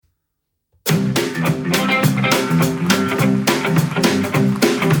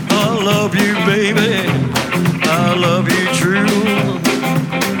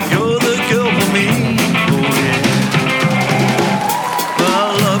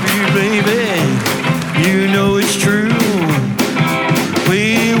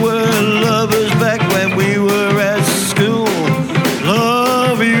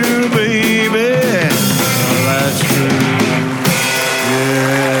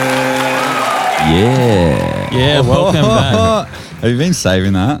Yeah. Yeah, welcome back. Have you been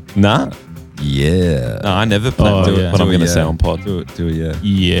saving that? Nah. Yeah. No, I never plan what I'm going to say on pod. Do it, yeah.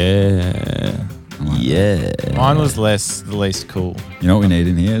 Yeah. Yeah. Mine was the least cool. You know what we need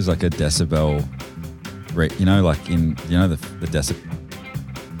in here is like a decibel, you know, like in, you know, the decibel,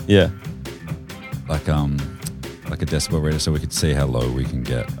 Yeah. like a decibel reader so we could see how low we can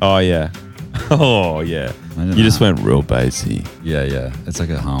get. Oh, yeah. Oh, yeah. You just went real bassy. Yeah. It's like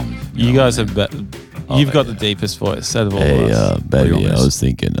a hum. You guys have you've got the deepest voice out of all of us. Baby, I was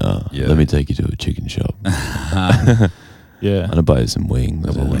thinking, let me take you to a chicken shop. Yeah. I'm going to buy you some wings.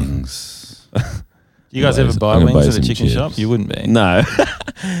 Couple wings. You guys ever buy I'm gonna wings buy at a some chicken chips. shop? You wouldn't be. No.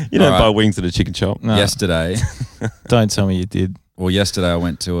 You don't All right. buy wings at a chicken shop. No. Yesterday, Don't tell me you did. yesterday I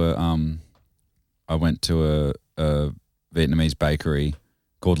went to a Vietnamese bakery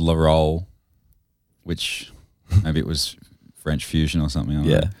called La Rolle, which maybe it was French fusion or something. I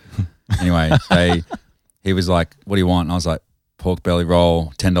don't know. Anyway, he was like, "What do you want?" And I was like, "Pork belly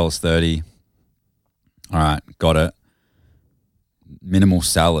roll, $10.30." All right, got it. Minimal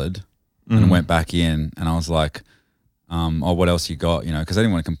salad, and went back in, and I was like, "Oh, what else you got?" You know, because I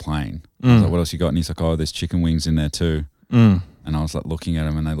didn't want to complain. I was like, "What else you got?" And he's like, "Oh, there's chicken wings in there too." And I was like looking at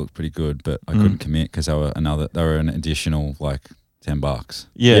them, and they looked pretty good, but I couldn't commit because they were an additional like $10.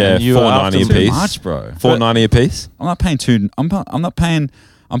 Yeah, you were after $4.90 a Too piece. much, bro. $4.90 a piece. I'm not paying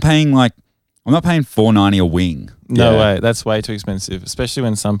 $4.90 a wing. No Yeah. way. That's way too expensive, especially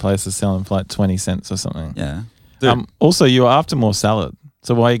when some places selling for like 20 cents or something. Yeah. Dude. Also, you were after more salad.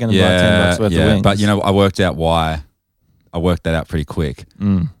 So why are you going to buy $10 worth of wings? But you know, I worked out why. I worked that out pretty quick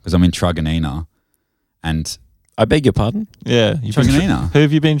because I'm in Truganina, and I beg your pardon? Yeah. Truganina. Who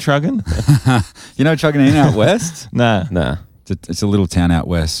have you been trugging? You know Truganina out west? Nah. Nah. It's a little town out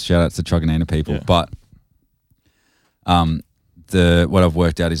west. Shout out to Truganina people. Yeah. But what I've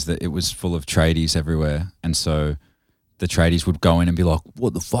worked out is that it was full of tradies everywhere, and so the tradies would go in and be like,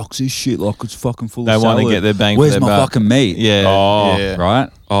 "What the fuck's this shit? Like it's fucking full They of want salad. to get their bang Where's for their my buck. fucking meat?" Yeah. Oh. Yeah. Right?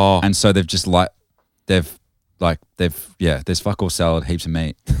 Oh. And so there's fuck all salad, heaps of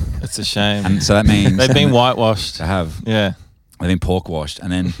meat. It's a shame. And so that means They've been whitewashed. to have. Yeah. They've been pork washed.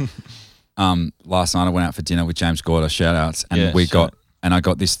 And then last night I went out for dinner with James Gorder, shout outs, and I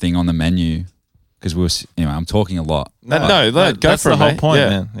got this thing on the menu because we were, anyway, I'm talking a lot. No, go that's for the it, whole mate. point, Yeah.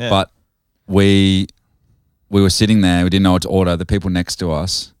 man. Yeah. But we were sitting there, we didn't know what to order. The people next to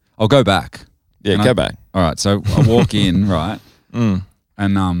us, I'll go back. Yeah, And go back. All right, so I walk in, right? And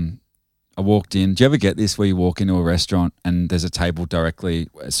I walked in. Do you ever get this where you walk into a restaurant and there's a table directly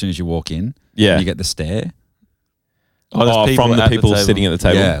as soon as you walk in? Yeah. And you get the stare? there's From the at people table. sitting at the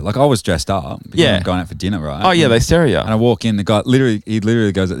table. Yeah, like I was dressed up. Because Yeah. I'm going out for dinner, right? Oh, yeah, they stare at you. And I walk in, the guy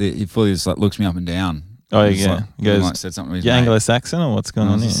literally goes, he fully just like looks me up and down. Oh, He's yeah. like, He goes, like, said something to his you mate. Anglo-Saxon or what's going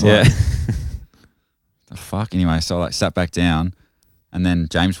I on was here? just Yeah. The fuck? Anyway, so I like sat back down, and then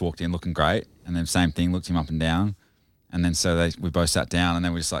James walked in looking great, and then same thing, looked him up and down, and then we both sat down, and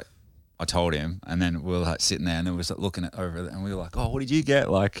then we just like, I told him, and then we were like sitting there, and then we were just like looking at over, and we were like, oh, what did you get?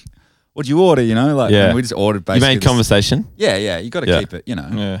 Like, what did you order? You know, like, Yeah. and we just ordered You basically. made conversation? Yeah, you got to keep it, you know.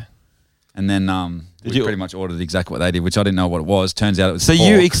 Yeah. And then we pretty much ordered exactly what they did, which I didn't know what it was. Turns out it was So pork.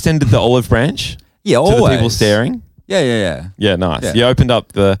 you extended the olive branch yeah, to always. the people staring? Yeah. Yeah, nice. Yeah. You opened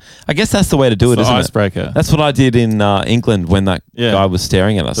up I guess that's the way to do it, It's the isn't it? icebreaker. That's what I did in England when that Yeah. guy was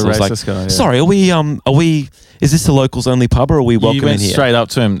staring at us. The I was like, racist guy, yeah. sorry, are we, is this the locals only pub or are we welcome You went in here? straight up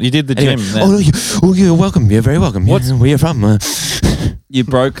to him. You did the Anyway, gym. Then. you're welcome. You're very welcome. Where are you from? You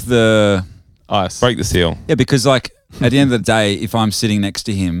broke the... Ice. Break the seal. Yeah, because like at the end of the day, if I'm sitting next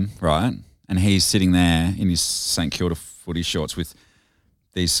to him, right, and he's sitting there in his St Kilda footy shorts with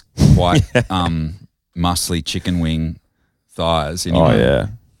these quite muscly chicken wing thighs. Anyway,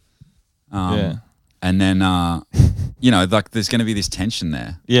 Oh, yeah. Yeah. And then, like there's going to be this tension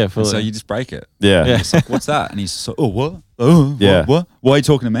there. Yeah, And fully. so you just break it. Yeah. Yeah. It's like, what's that? And he's so, oh, what? Oh, Yeah. What? Why are you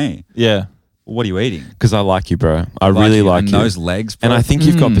talking to me? Yeah. Well, what are you eating? Because I like you, bro. I really like and you. those legs, bro. And I think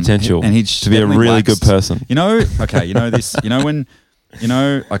you've got potential And he'd to be a definitely really good waxed. person. You know, okay, you know this,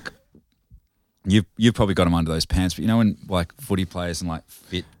 like you've probably got them under those pants, but you know when like footy players and like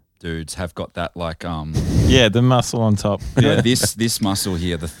fit dudes have got that like Yeah, the muscle on top. you know, Yeah. this muscle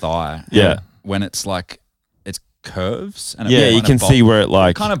here, the thigh. Yeah. When it's like it curves and Yeah, it you kind can of see where it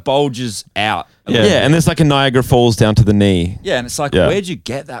like... kind of bulges out. a Yeah. little Yeah, bit. and there's like a Niagara Falls down to the knee. Yeah, and it's like, Yeah. where'd you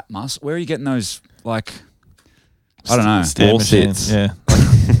get that muscle? Where are you getting those like I don't know. Stair Wall machines. sits. Yeah.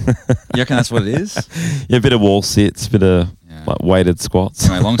 You reckon that's what it is? Yeah, a bit of wall sits, a bit of Yeah. like weighted squats.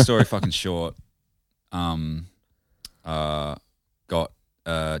 Anyway, long story fucking short. Got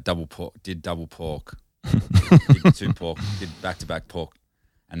double pork, did double pork, did two pork, did back-to-back pork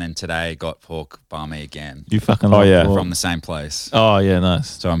and then today got pork barmy again You fucking Oh, love yeah. pork. from the same place. Oh yeah, nice.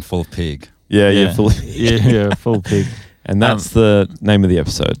 So I'm full of pig. Yeah, Yeah. you're full. Yeah, full pig. And that's the name of the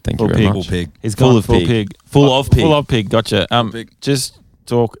episode. Thank you Full very pig. much. Full pig. He's Full gone of full pig. pig. Full of pig. Full of pig. Gotcha. Pig. Just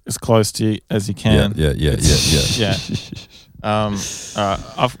talk as close to you as you can. Yeah. Yeah.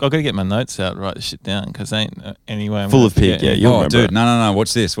 I've got to get my notes out, write this shit down because ain't anyway. Full of pig, yeah, you'll Oh, remember. dude, no.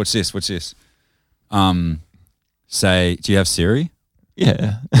 What's this? Say, do you have Siri?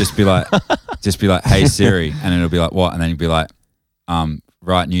 Yeah. Just be like, hey Siri, and it'll be like, what? And then you'll be like,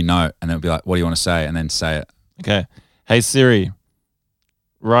 write new note, and it'll be like, what do you want to say? And then say it. Okay. Hey Siri,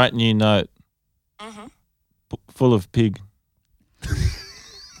 write new note. Full of pig.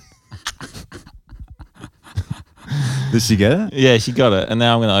 Did she get it? Yeah, she got it, and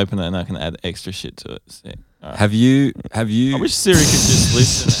now I'm going to open it, and I can add extra shit to it. Sick. All right. Have you? I wish Siri could just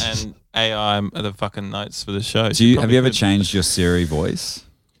listen and AI the fucking notes for the show. Have you ever changed your Siri voice?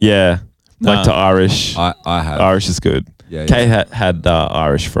 Yeah, like Nah. to Irish. I have. Irish is good. Yeah. Kay had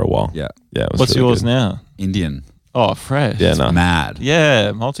Irish for a while. Yeah. Yeah. It was What's really yours good. now? Indian. Oh, fresh. Yeah, no. Mad.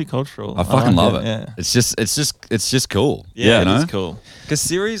 Yeah, multicultural. I fucking love it. Yeah. It's just cool. Yeah, you know? it's cool. Because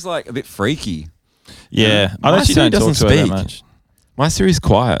Siri's like a bit freaky. Yeah, I My actually Siri don't talk doesn't to her that speak. much. My Siri's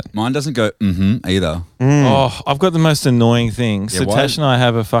quiet. Mine doesn't go either. Oh, I've got the most annoying thing. So Yeah, why- Tash and I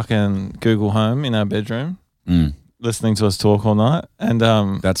have a fucking Google Home in our bedroom, listening to us talk all night, and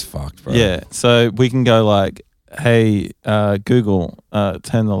That's fucked, bro. yeah. So we can go like, "Hey, Google,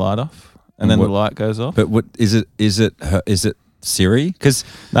 turn the light off," and then What- the light goes off. But what is it? Is it Siri? Because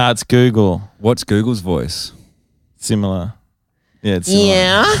Nah, it's Google. what's Google's voice? Similar. Yeah, it's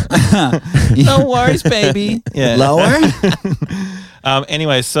similar. No worries, baby. Yeah. Lower.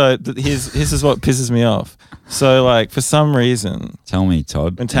 Anyway, so this is what pisses me off. So like for some reason, Tell me,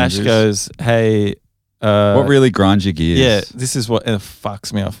 Todd. when Tash Andrews. goes, "Hey," what really grinds your gears? yeah, this is what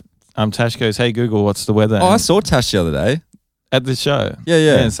fucks me off. Tash goes, "Hey Google, what's the weather?" Oh, I And- saw Tash the other day. at the show.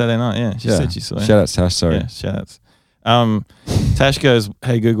 Yeah. Saturday night. Yeah, she said she saw it. Shout out to Tash. Sorry. Yeah, shout outs. Tash goes,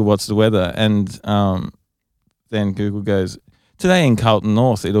 "Hey Google, what's the weather?" And then Google goes, "Today in Carlton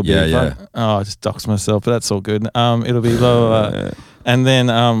North, it'll be." Yeah. Oh, I just doxed myself, but that's all good. It'll be blah, blah, blah. And then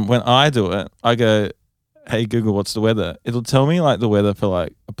when I do it, I go, "Hey Google, what's the weather?" It'll tell me like the weather for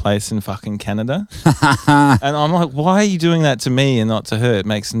like a place in fucking Canada, and I'm like, "Why are you doing that to me and not to her?" It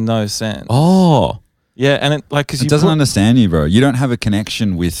makes no sense. Oh. Yeah, and it like because It you doesn't put- understand you, bro. You don't have a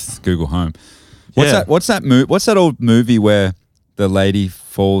connection with Google Home. What's Yeah. that? What's that old movie where the lady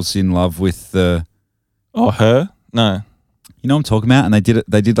falls in love with the? Oh, her? No. You know what I'm talking about? And they did it.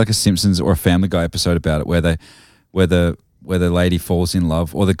 They did like a Simpsons or a Family Guy episode about it, where the lady falls in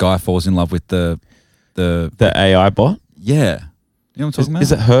love or the guy falls in love with the The AI bot? yeah. You know what I'm talking about?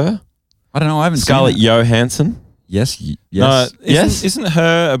 Is it her? I don't know. I haven't Scarlett seen it. Johansson? Yes. No, Yes. Yes? Isn't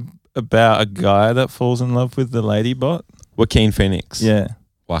her about a guy that falls in love with the lady bot? Joaquin Phoenix. Yeah.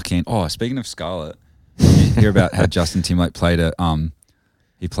 Joaquin. Oh, speaking of Scarlett, did you hear about how Justin Timberlake played a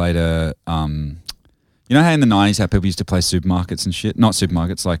you know how in the 90s how people used to play supermarkets and shit? Not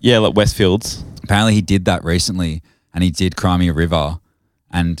supermarkets, like Yeah, like Westfields. apparently he did that recently, and he did Cry Me a River,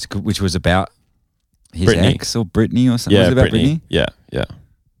 and which was about his Britney. ex or Brittany or something. Yeah, Was it about Britney. Britney? Yeah.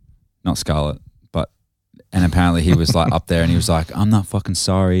 Not Scarlett, and apparently he was like up there and he was like, "I'm not fucking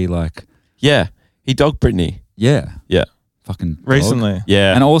sorry," like, Yeah. He dogged Britney. yeah, Yeah. fucking dog. Recently.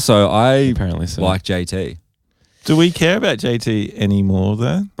 Yeah. And also, I apparently so. like JT, Do we care about JT anymore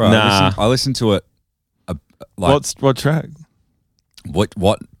though? bro. Nah. I listened to it. Like What track?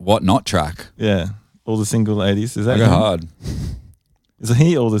 what not track? Yeah. All the single ladies. Is that I go him? hard. Is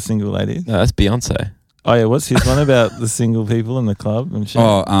he all the single ladies? No, that's Beyonce. Oh yeah, what's his one about the single people in the club and shit?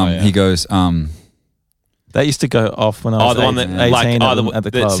 Yeah. He goes, That used to go off when I was the one that 18 like at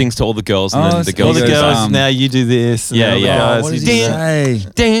the that club. sings to all the girls and Oh, then the it's- girls all the he goes, girls, now you do this. And Yeah, all the yeah. guys, what you does do he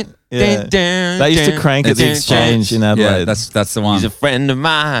that. say? Yeah. They used to crank at the exchange in Adelaide. Yeah, that's the one. He's a friend of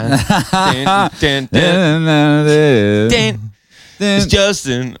mine. Dun, dun, dun. It's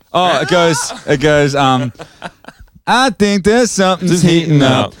Justin. Oh, it goes, I think there's something heating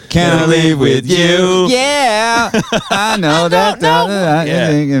up. Can I leave with you? Yeah. I know that you're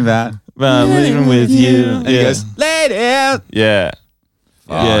thinking about. Living with you. And he goes, lady. Yeah.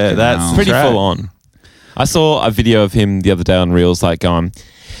 Yeah, that's hell. Pretty track. full on. I saw a video of him the other day on Reels like going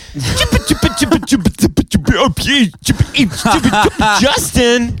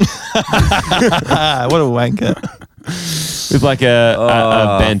Justin What a wanker. with like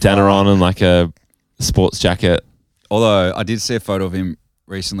a bandana on and like a sports jacket. Although I did see a photo of him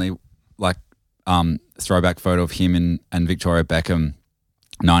recently, like throwback photo of him and Victoria Beckham,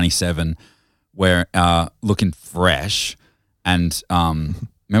 97, where looking fresh, and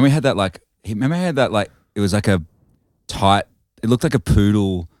Remember we had that like. Remember I had that like. It was like a tight. It looked like a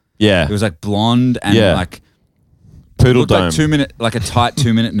poodle. Yeah. It was like blonde and like poodle dome. Like 2 minute, like a tight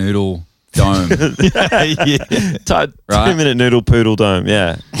 2 minute noodle dome. Tight Right? 2 minute noodle poodle dome.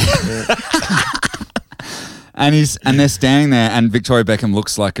 Yeah. And they're standing there, and Victoria Beckham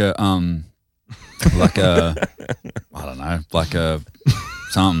looks like a I don't know, like a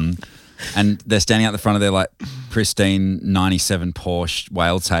something. And they're standing out the front of their like pristine 97 Porsche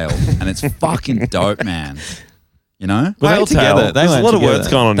whale tail, and it's fucking dope, man. You know? Were they together? There's a lot of words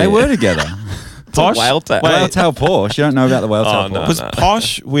going on They here. were together. Posh? Whale tail. Whale tail Porsche. You don't know about the whale tail no. Porsche? Was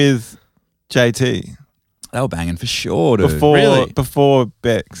Posh with JT They were banging for sure, dude. before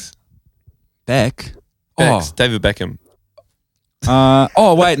Bex? Beck? Bex, David Beckham.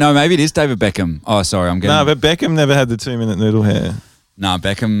 Oh wait, no, maybe it is David Beckham. Oh, sorry, I'm getting. No, but Beckham never had the 2 minute noodle hair. No,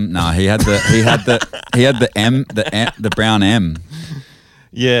 Beckham. No, he had the brown M.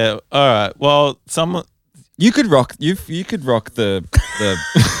 Yeah. All right. Well, someone. You could rock. You could rock the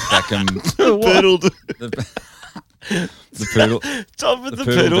Beckham. Poodle. The poodle. Top of the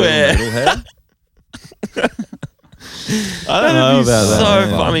poodle poodle hair. noodle hair. I don't know about So that.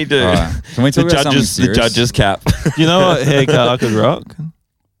 man. funny, dude. All right. Can we talk about something The serious? judge's cap. You know what haircut I could rock?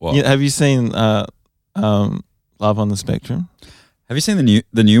 What? Have you seen Love on the Spectrum? Have you seen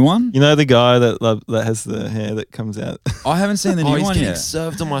the new one? You know the guy that has the hair that comes out. I haven't seen the new He's one getting yet.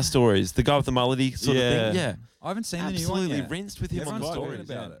 served on my stories. The guy with the mullety sort of thing. Yeah. I haven't seen the new one Absolutely yet. rinsed with him on Everyone's stories.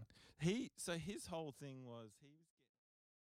 talking about it. So his whole thing was